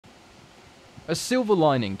A silver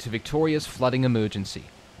lining to Victoria's flooding emergency.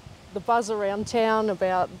 The buzz around town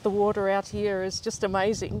about the water out here is just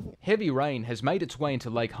amazing. Heavy rain has made its way into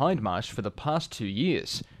Lake Hindmarsh for the past 2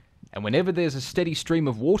 years. And whenever there's a steady stream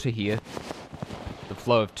of water here, the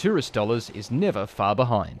flow of tourist dollars is never far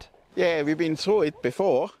behind. Yeah, we've been through it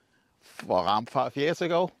before, around 5 years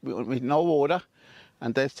ago, with no water.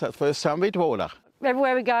 And that's the first time with water.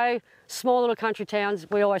 Everywhere we go, small little country towns,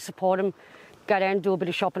 we always support them, go down and do a bit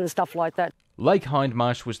of shopping and stuff like that. Lake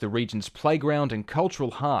Hindmarsh was the region's playground and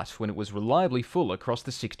cultural heart when it was reliably full across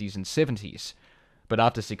the 60s and 70s. But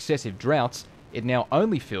after successive droughts, it now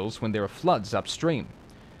only fills when there are floods upstream.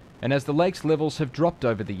 And as the lake's levels have dropped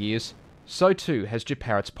over the years, so too has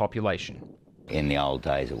Jeparat's population. In the old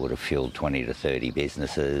days, it would have filled 20 to 30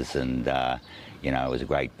 businesses and, it was a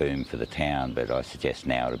great boom for the town, but I suggest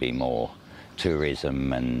now to be more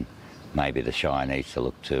tourism, and maybe the Shire needs to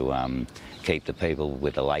look to keep the people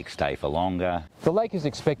with the lake stay for longer. The lake is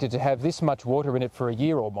expected to have this much water in it for a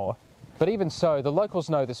year or more, but even so, the locals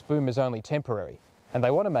know this boom is only temporary, and they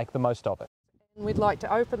want to make the most of it. We'd like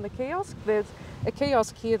to open the kiosk. There's a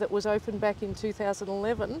kiosk here that was opened back in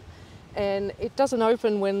 2011, and it doesn't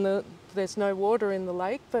open when there's no water in the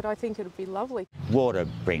lake, but I think it'd be lovely. Water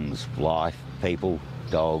brings life, people,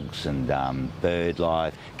 dogs and bird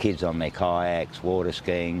life, kids on their kayaks, water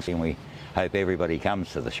skiing, and we hope everybody comes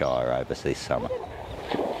to the Shire over this summer.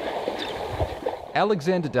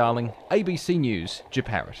 Alexander Darling, ABC News,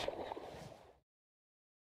 Jeparat.